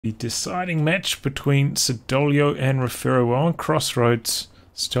The deciding match between Siddolio and Refero. Well, on Crossroads,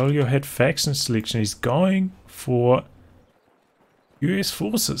 Siddolio had faction selection. He's going for US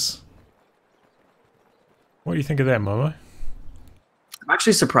forces. What do you think of that, Momo? I'm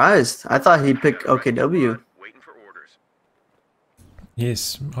actually surprised. I thought he'd pick OKW.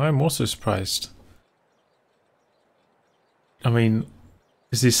 Yes, I'm also surprised. I mean,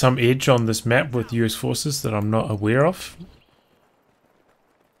 is there some edge on this map with US forces that I'm not aware of?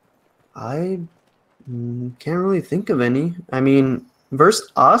 I can't really think of any. I mean, versus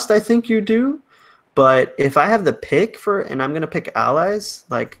Ost, I think you do. But if I have the pick and I'm going to pick allies,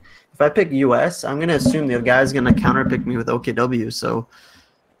 like if I pick US, I'm going to assume the guy's going to counterpick me with OKW. So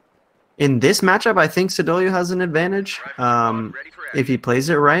in this matchup, I think Siddolio has an advantage if he plays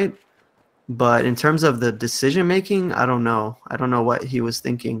it right. But in terms of the decision making, I don't know. I don't know what he was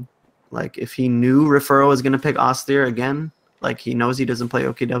thinking. Like if he knew Refero was going to pick Austere again, like he knows he doesn't play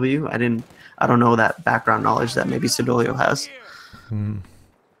OKW. I don't know that background knowledge that maybe Siddolio has.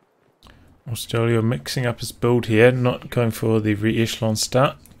 Siddolio mixing up his build here, not going for the re-echelon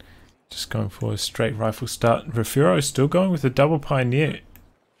start, just going for a straight rifle start. Refero is still going with a double pioneer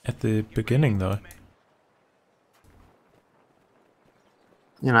at the beginning though.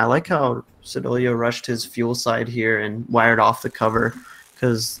 And I like how Siddolio rushed his fuel side here and wired off the cover,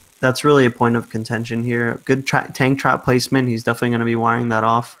 because that's really a point of contention here. Good tank trap placement. He's definitely going to be wiring that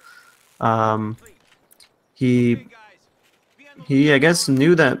off. He I guess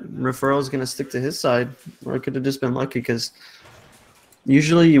knew that Refero was going to stick to his side, or it could have just been lucky, because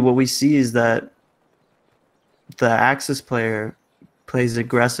usually what we see is that the Axis player plays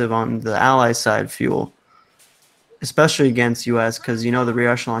aggressive on the ally side fuel, especially against US, because you know the rear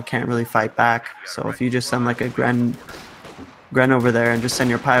echelon can't really fight back. So if you just send like a Gren over there and just send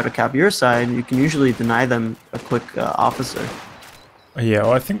your pilot to cap your side, you can usually deny them a quick officer. Yeah,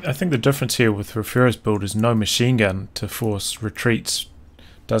 well, I think the difference here with Refero's build is no machine gun to force retreats.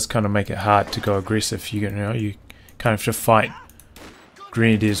 Does kind of make it hard to go aggressive. You know, you kind of have to fight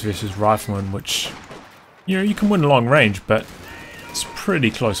grenadiers versus riflemen, which you can win long range, but it's a pretty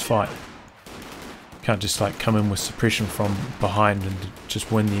close fight. You can't just like come in with suppression from behind and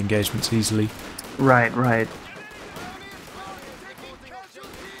just win the engagements easily. Right.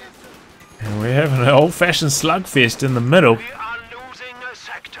 And we're having an old-fashioned slugfest in the middle.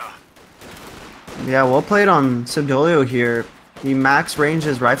 Yeah, well played on Siddolio here. He max ranged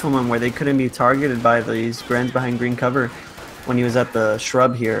his riflemen where they couldn't be targeted by these Grens behind green cover when he was at the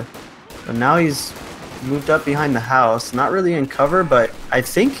shrub here. But now he's moved up behind the house, not really in cover, but I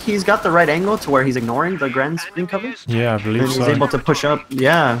think he's got the right angle to where he's ignoring the Gren's green cover. Yeah, I believe and so. He's able to push up.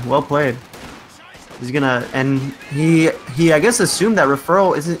 Yeah, well played. He's gonna, and he I guess assumed that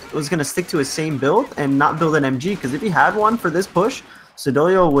Refero was gonna stick to his same build and not build an MG, because if he had one for this push,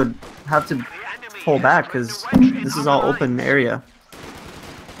 Siddolio would have to pull back because this is all open area.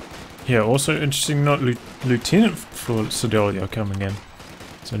 Yeah, also interesting note, Lieutenant for Siddolio coming in.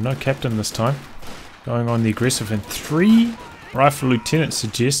 So no captain this time. Going on the aggressive, and 3 rifle lieutenants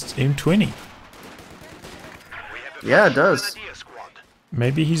suggests M20. Yeah, it does.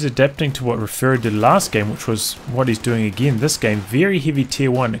 Maybe he's adapting to what Refero did last game, which was what he's doing again this game. Very heavy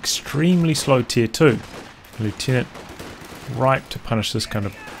tier 1, extremely slow tier 2. Lieutenant ripe to punish this kind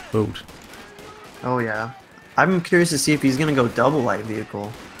of build. Oh yeah. I'm curious to see if he's going to go double light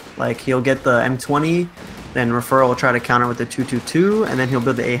vehicle. Like he'll get the M20, then Refero will try to counter with the 222, and then he'll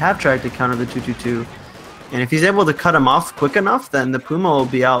build the A half track to counter the 222. And if he's able to cut him off quick enough, then the Puma will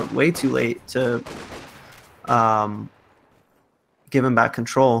be out way too late to give him back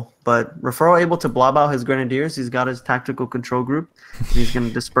control. But Refero able to blob out his grenadiers. He's got his tactical control group. He's going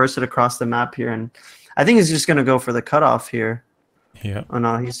to disperse it across the map here, and I think he's just going to go for the cutoff here. Yeah. Oh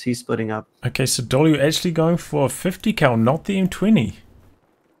no, he's splitting up. Okay, so Siddolio actually going for a 50 cal, not the M20.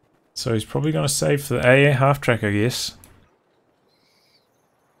 So he's probably going to save for the AA half track, I guess.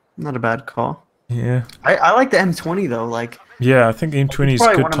 Not a bad call. Yeah. I like the M20 though. Like. Yeah, I think the M20 is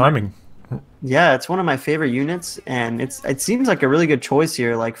good timing. Yeah, it's one of my favorite units, and it seems like a really good choice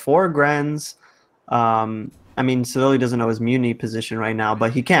here. Like 4 Grens. I mean, Siddolio doesn't know his muni position right now,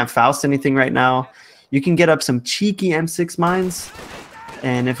 but he can't Faust anything right now. You can get up some cheeky M6 mines,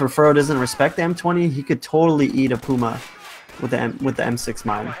 and if Refero doesn't respect the M20, he could totally eat a Puma with the M6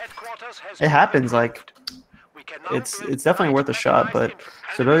 mine. It happens. Like it's definitely worth a shot, but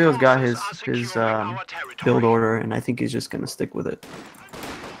Siddolio's got his build order, and I think he's just gonna stick with it.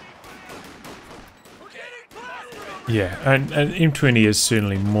 Yeah, and M20 is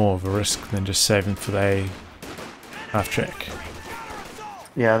certainly more of a risk than just saving for the A half track.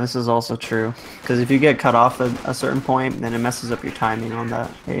 Yeah, this is also true. Because if you get cut off at a certain point, then it messes up your timing on that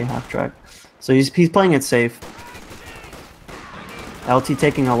A half track. So he's playing it safe. LT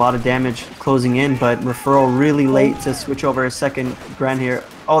taking a lot of damage closing in, but Refero really late to switch over a second Gren here.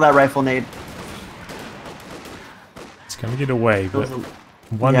 Oh, that rifle nade. It's going to get away, but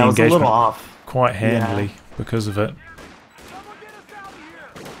won yeah, the it was a engagement little off. quite handily because of it.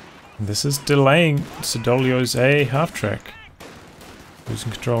 And this is delaying Siddolio's A half track.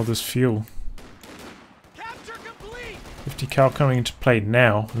 Losing control of this fuel. 50 cal coming into play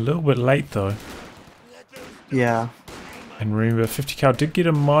now. A little bit late though. Yeah. And remember, 50 cal did get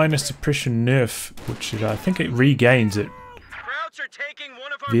a minus suppression nerf, which I think it regains it.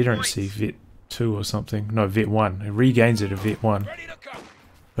 Veterancy, Vet 2 or something. No, Vet 1. It regains it at Vet 1.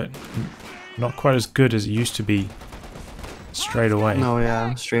 But not quite as good as it used to be straight away. Oh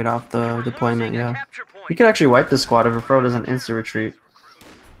yeah, straight off the deployment, yeah. You could actually wipe this squad if Refero doesn't instant retreat.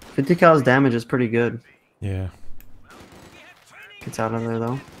 50 cal's damage is pretty good. Yeah. Gets out of there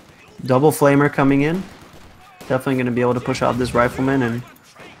though. Double flamer coming in. Definitely going to be able to push out this rifleman and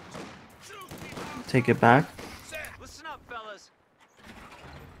take it back.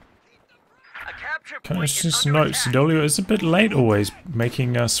 Can I just note, Siddolio is a bit late always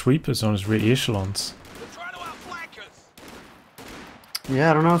making sweepers on his rear echelons. Yeah,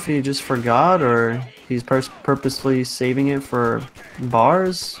 I don't know if he just forgot or he's purposefully saving it for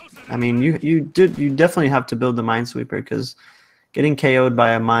bars. I mean, you definitely have to build the minesweeper because getting KO'd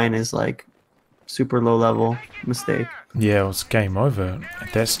by a mine is like super low level mistake. Yeah, well, it's game over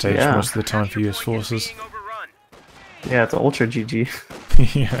at that stage most of the time for US forces. Yeah, it's ultra GG.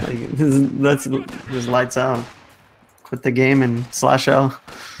 Yeah. Like, that's just lights out. Quit the game and /L.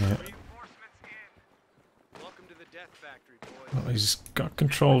 Yeah. Well, he's got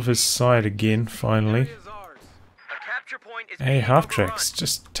control of his side again, finally. Hey, half tracks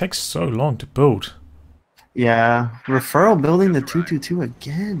just takes so long to build. Yeah, Refero building the 222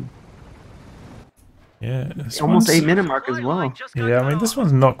 again. Yeah, almost 8-minute mark as well. Yeah, I mean this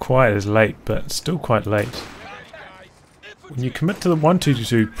one's not quite as late, but still quite late. When you commit to the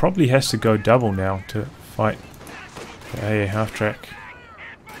 122, probably has to go double now to fight the AA half track.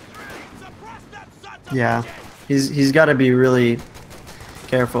 Yeah, he's got to be really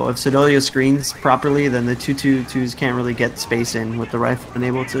careful. If Siddolio screens properly, then the 222s can't really get space in with the rifle and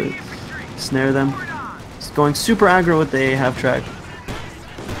able to snare them. He's going super aggro with the AA half track.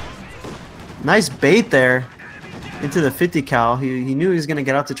 Nice bait there into the 50 cal. He knew he was going to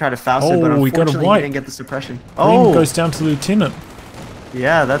get out to try to Faust it, but unfortunately he didn't get the suppression. Oh, goes down to Lieutenant.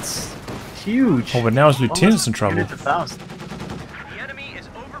 Yeah, that's huge. Oh, but now his Lieutenant's in trouble. Faust.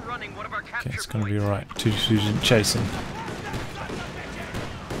 Okay, it's going to be alright. 222's chasing.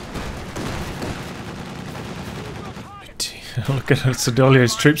 Look at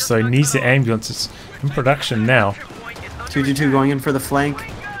Siddolio's troops though. He needs the ambulances in production now. 222 going in for the flank.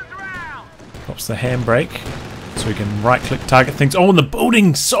 Pops the handbrake so he can right click target things. Oh, in the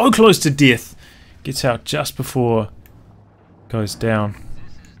building! So close to death! Gets out just before goes down.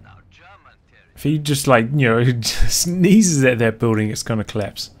 If he just like, you know, sneezes at that building, it's gonna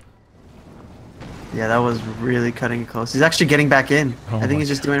collapse. Yeah, that was really cutting it close. He's actually getting back in. Oh I think he's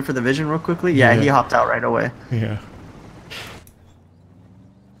just doing it for the vision real quickly. Yeah, he hopped out right away. Yeah.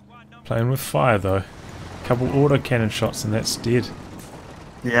 Playing with fire though. Couple autocannon shots and that's dead.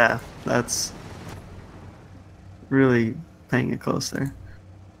 Yeah, that's really playing it close there.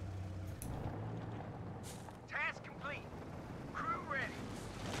 Task complete. Crew ready.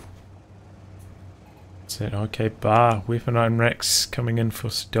 That's it. Okay, bar. Weapon item racks coming in for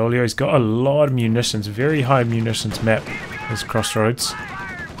Siddolio. He's got a lot of munitions. Very high munitions map. This Crossroads.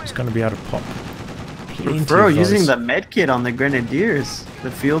 He's going to be able to pop Bro, using the medkit on the Grenadiers. The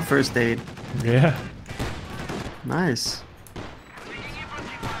field first aid. Yeah. Nice.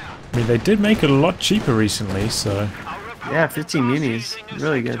 I mean, they did make it a lot cheaper recently, so... Yeah, 15 munis.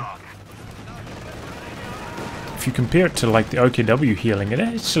 Really good. If you compare it to, like, the OKW healing, it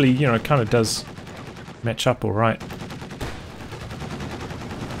actually, you know, kind of does match up alright.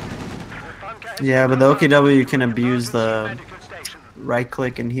 Yeah, but the OKW can abuse the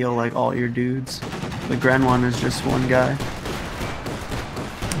right-click and heal, like, all your dudes. The Gren one is just one guy.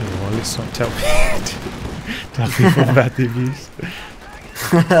 Yeah, well, let's not tell people about the abuse.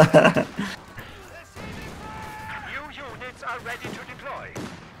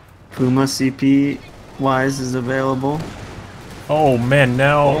 Puma CP wise is available. Oh man,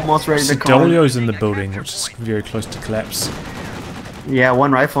 now almost ready to Siddolio's in the building, which is very close to collapse. Yeah,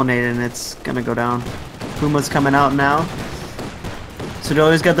 one rifle nade and it's gonna go down. Puma's coming out now.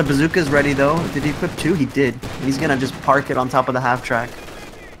 Siddolio's got the bazookas ready though. Did he equip two? He did. He's gonna just park it on top of the half track.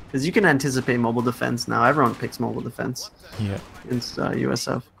 Because you can anticipate mobile defense now. Everyone picks mobile defense. Yeah. Against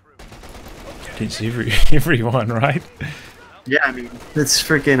USF. Against everyone, right? Yeah, I mean, it's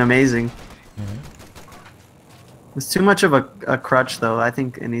freaking amazing. It's too much of a crutch, though. I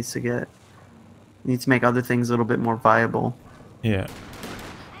think it needs to make other things a little bit more viable. Yeah.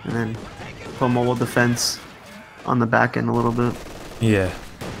 And then put mobile defense on the back end a little bit. Yeah.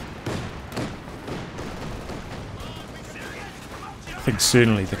 I think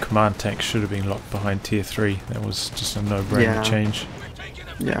certainly the command tank should have been locked behind tier 3. That was just a no-brainer change.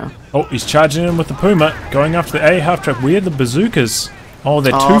 Yeah. Oh, he's charging in with the Puma, going after the A half track. Where are the bazookas? Oh,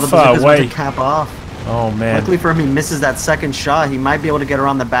 they're too far away. Cap off. Oh man. Luckily for him, he misses that second shot. He might be able to get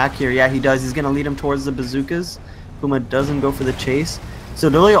around the back here. Yeah, he does. He's gonna lead him towards the bazookas. Puma doesn't go for the chase. So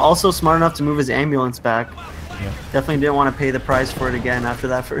Siddolio also smart enough to move his ambulance back. Yeah. Definitely didn't want to pay the price for it again after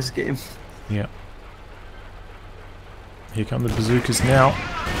that first game. Yeah. Here come the bazookas now.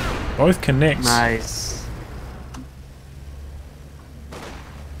 Both connects. Nice.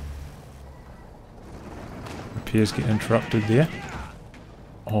 Repairs get interrupted there.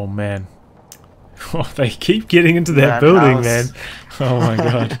 Oh man. Oh, they keep getting into that building, house. man. Oh my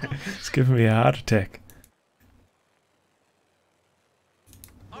god. It's giving me a heart attack.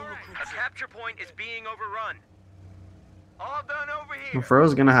 Alright, a capture point is being overrun. All done over here.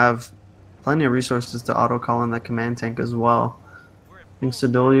 Refero's gonna have plenty of resources to auto call in that command tank as well. I think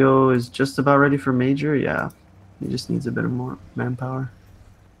Siddolio is just about ready for major. Yeah, he just needs a bit of more manpower.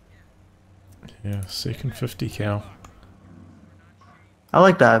 Yeah, second 50 cal. I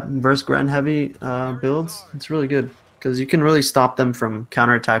like that versus ground heavy builds. It's really good because you can really stop them from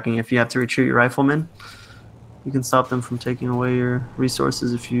counterattacking if you have to retreat your riflemen. You can stop them from taking away your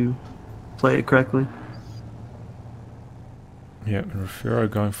resources if you play it correctly. Yeah, and Refero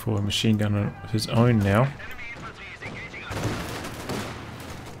going for a machine gun of his own now.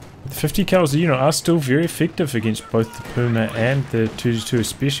 The 50 cals, you know, are still very effective against both the Puma and the 222,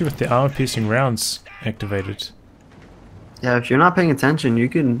 especially with the armor-piercing rounds activated. Yeah, if you're not paying attention, you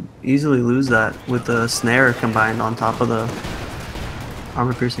can easily lose that with the snare combined on top of the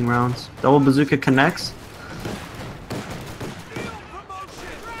armor-piercing rounds. Double bazooka connects.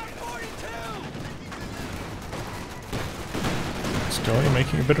 Still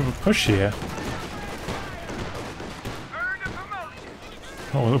making a bit of a push here.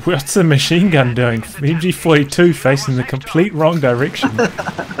 Oh, what's the machine gun doing? MG42 facing the complete wrong direction.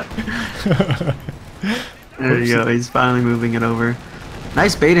 There you go, he's finally moving it over.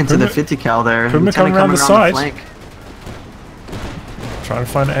 Nice bait into the 50 cal there. Puma coming around the side. flank. Trying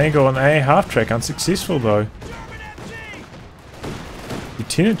to find an angle on the A half track, unsuccessful though.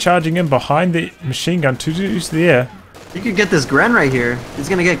 Lieutenant charging in behind the machine gun, 222's there. You could get this Gren right here. He's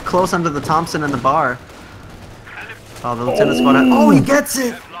gonna get close under the Thompson and the bar. Oh, the lieutenant squad. Oh, he gets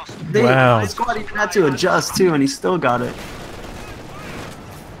it! Wow. The squad even had to adjust too, and he still got it.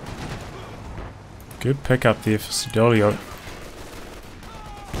 Good pickup there for Siddolio.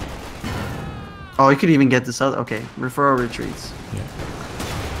 Oh, he could even get this other. Okay, Refero retreats. Yeah.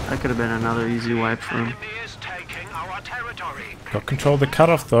 That could have been another easy wipe for him. Got control of the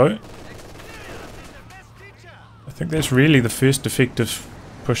cutoff though. I think that's really the first effective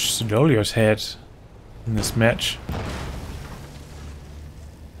push Siddolio's had in this match.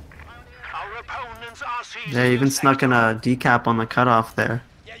 Yeah, he even snuck in a decap on the cutoff there.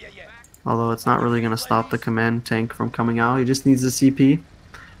 Although it's not really going to stop the command tank from coming out. He just needs the CP.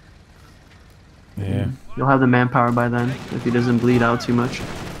 Yeah. You'll have the manpower by then if he doesn't bleed out too much.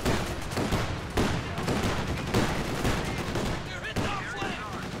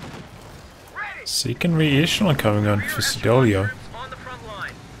 Second re-echelon coming on for Siddolio.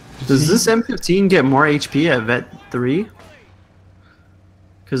 Does this M15 get more HP at Vet 3?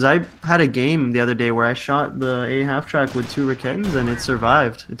 Because I had a game the other day where I shot the A half track with 2 Raketans and it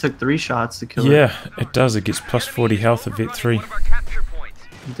survived. It took 3 shots to kill it. Yeah, it does. It gets plus 40 health at Vet 3. I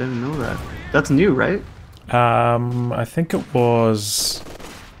didn't know that. That's new, right? I think it was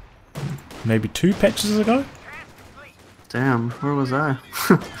maybe 2 patches ago. Damn, where was I?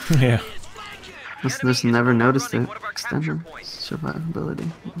 Yeah. Just never noticed it. Extended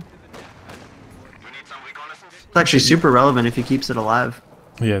survivability. It's actually super relevant if he keeps it alive.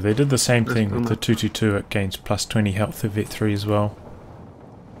 Yeah, they did the same thing with the 222. It gains plus 20 health at Vet 3 as well.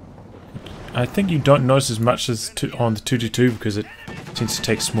 I think you don't notice as much as on the 222 because it tends to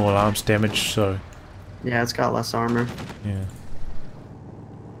take small arms damage, so... Yeah, it's got less armor. Yeah.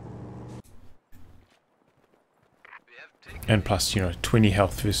 And plus, you know, 20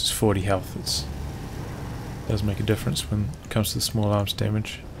 health versus 40 health, it does make a difference when it comes to the small arms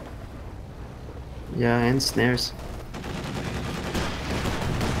damage. Yeah, and snares.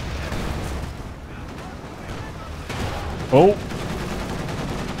 Oh!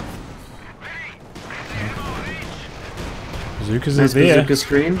 Bazookas Nice is there. bazooka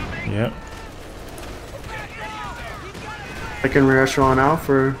screen. Yeah. Second rear echelon out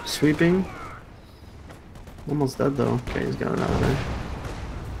for sweeping. Almost dead though. Okay, he's got it out of there.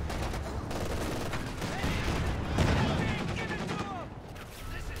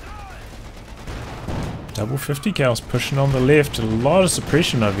 Double 50 cals pushing on the left. A lot of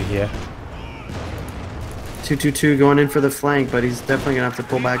suppression over here. 222 going in for the flank, but he's definitely gonna have to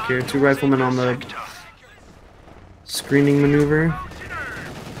pull back here. 2 riflemen on the screening maneuver.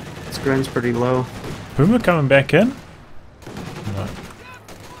 This ground's pretty low. Puma coming back in? No.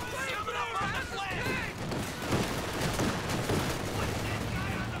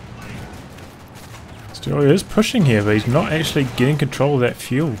 Still is pushing here, but he's not actually getting control of that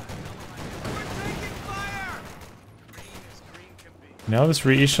fuel. Now this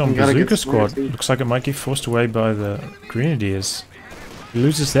re-echelon bazooka squad looks like it might get forced away by the grenadiers. If he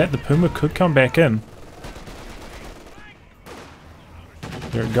loses that, the Puma could come back in.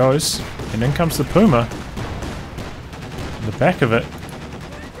 There it goes. And in comes the Puma. The back of it.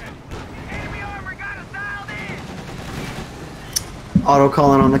 Auto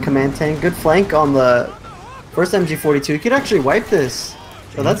calling on the command tank. Good flank on the first MG42. You could actually wipe this.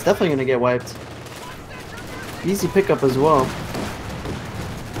 So that's definitely going to get wiped. Easy pickup as well.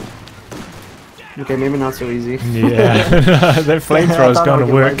 Okay, maybe not so easy. Yeah, that flamethrower is going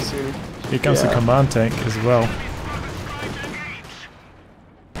to work. Here comes the Yeah. command tank as well.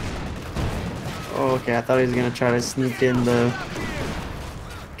 Oh, okay, I thought he was going to try to sneak in the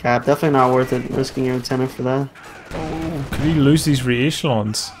cap. Definitely not worth it, risking your lieutenant for that. Oh, could he lose these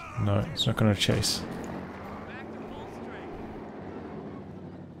re-echelons? No, he's not going to chase.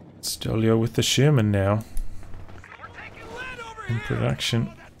 Siddolio with the Sherman now. In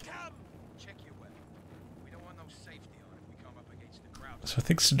production. So I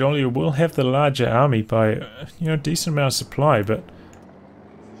think Siddolio will have the larger army by, a decent amount of supply, but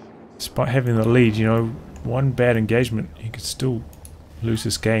despite having the lead, one bad engagement, he could still lose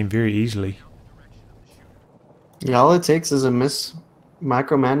this game very easily. Yeah, all it takes is a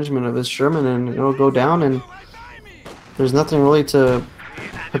micromanagement of his Sherman and it'll go down, and there's nothing really to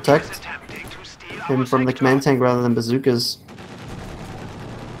protect him from the command tank rather than bazookas.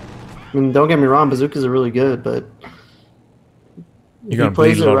 I mean, don't get me wrong, bazookas are really good, but if he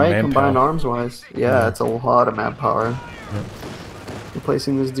plays it right, combined arms wise, yeah, it's a lot of manpower. Yeah.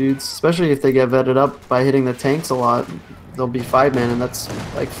 Replacing those dudes, especially if they get vetted up by hitting the tanks a lot, they'll be 5-man, and that's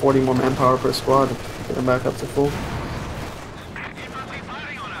like 40 more manpower per squad to get them back up to full.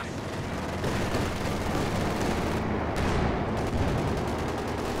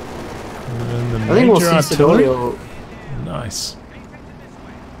 I think we'll see Siddolio. Nice.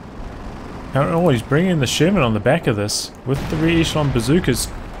 Oh, he's bringing the Sherman on the back of this with the re-echelon bazookas.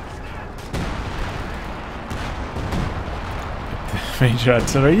 Major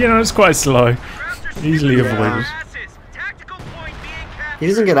artillery, it's quite slow. Easily avoided. He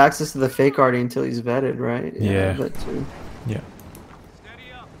doesn't get access to the fake arty until he's vetted, right? Yeah. That too. Yeah.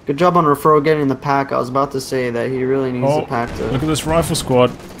 Good job on Refero getting the pack. I was about to say that he really needs the pack to... Look at this rifle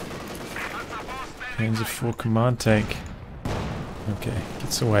squad. Hands a full command tank. Okay,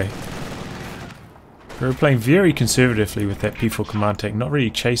 gets away. We're playing very conservatively with that P4 command tank, not really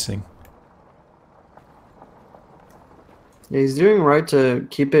chasing. Yeah, he's doing right to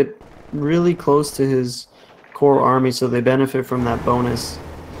keep it really close to his core army so they benefit from that bonus.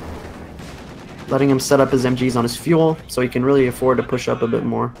 Letting him set up his MGs on his fuel so he can really afford to push up a bit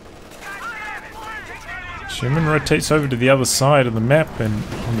more. Sherman rotates over to the other side of the map, and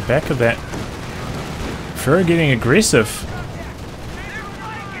on the back of that, Refero getting aggressive.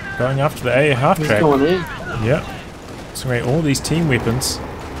 Going after the A half track. He's going in. Yep. So we all these team weapons.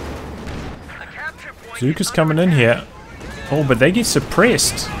 Zuka's coming in here. Oh, but they get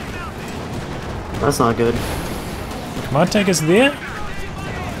suppressed. That's not good. Command tank is there.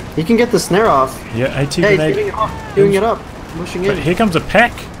 He can get the snare off. Yeah, AT Hey, grenade. he's doing it up. Pushing But in. here comes a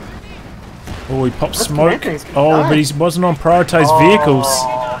pack. Oh, he popped That's smoke. command tank's Oh, gonna but he wasn't on prioritized vehicles.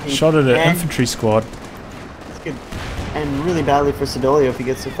 he Shot at an can. infantry squad. It's good. And really badly for Siddolio if he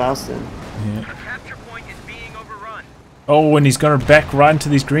gets too fast in. Yeah. Oh, and he's going to back right into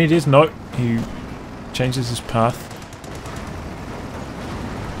these grenadiers. No, he changes his path.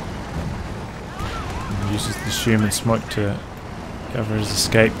 And uses the Sherman smoke to cover his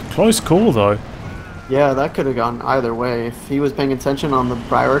escape. Close call though. Yeah, that could have gone either way. If he was paying attention on the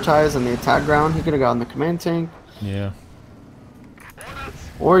prioritize and the attack ground, he could have gotten the command tank. Yeah.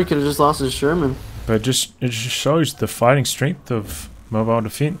 Or he could have just lost his Sherman. But it just shows the fighting strength of mobile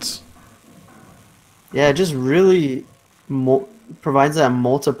defense. Yeah, just really provides that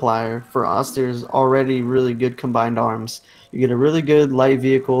multiplier for Oster's already really good combined arms. You get a really good light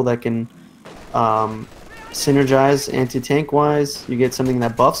vehicle that can synergize anti-tank wise. You get something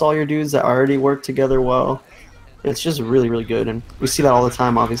that buffs all your dudes that already work together well. It's just really, really good, and we see that all the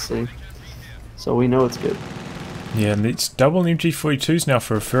time, obviously. So we know it's good. Yeah, and it's double MG42s now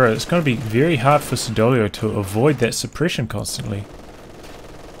for Refero. It's going to be very hard for Siddolio to avoid that suppression constantly.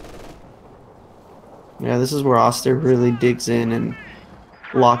 Yeah, this is where Oster really digs in and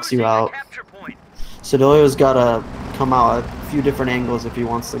locks you out. Siddolio's got to come out a few different angles if he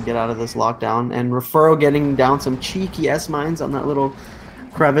wants to get out of this lockdown. And Refero getting down some cheeky S-mines on that little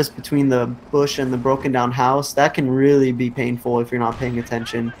crevice between the bush and the broken down house. That can really be painful if you're not paying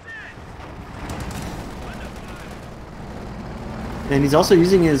attention. And he's also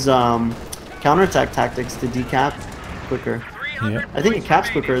using his counterattack tactics to decap quicker. Yeah. I think it caps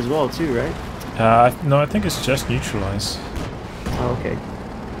quicker as well too, right? No, I think it's just neutralize. Oh, okay.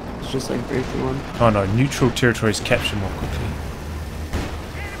 It's just like breaking one. Oh no, neutral territories capture more quickly.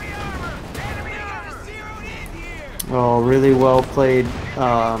 Oh, really well played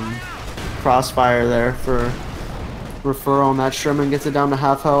crossfire there for Refero on that. Sherman gets it down to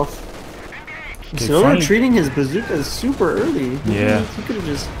half health. So retreating his bazookas super early. Yeah. He could have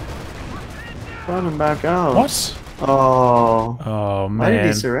just brought him back out. What? Oh man. Why did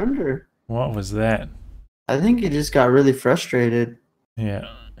he surrender? What was that? I think he just got really frustrated. Yeah.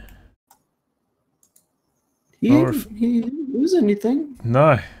 He didn't lose anything.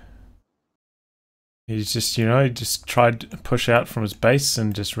 No. He's just, you know, he just tried to push out from his base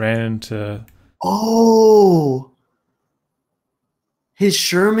and just ran into... Oh! His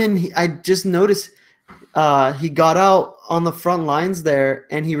Sherman, I just noticed he got out on the front lines there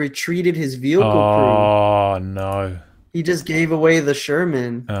and he retreated his vehicle crew. Oh, no. He just gave away the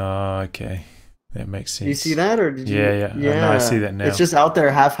Sherman. Oh, okay. That makes sense. You see that, or did you? Yeah. No, I see that now. It's just out there,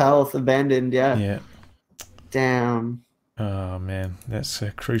 half health, abandoned. Yeah. Yeah. Damn. Oh, man. That's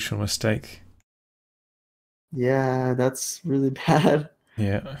a crucial mistake. Yeah, that's really bad.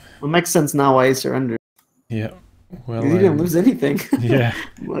 Yeah. Well, it makes sense now why he surrendered. Yeah. Well, he didn't lose anything. Yeah.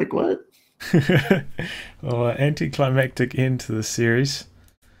 Like, what? Well, anticlimactic end to the series.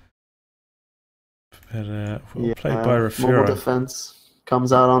 But played by Refero. Mobile defense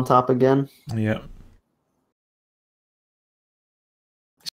comes out on top again. Yeah.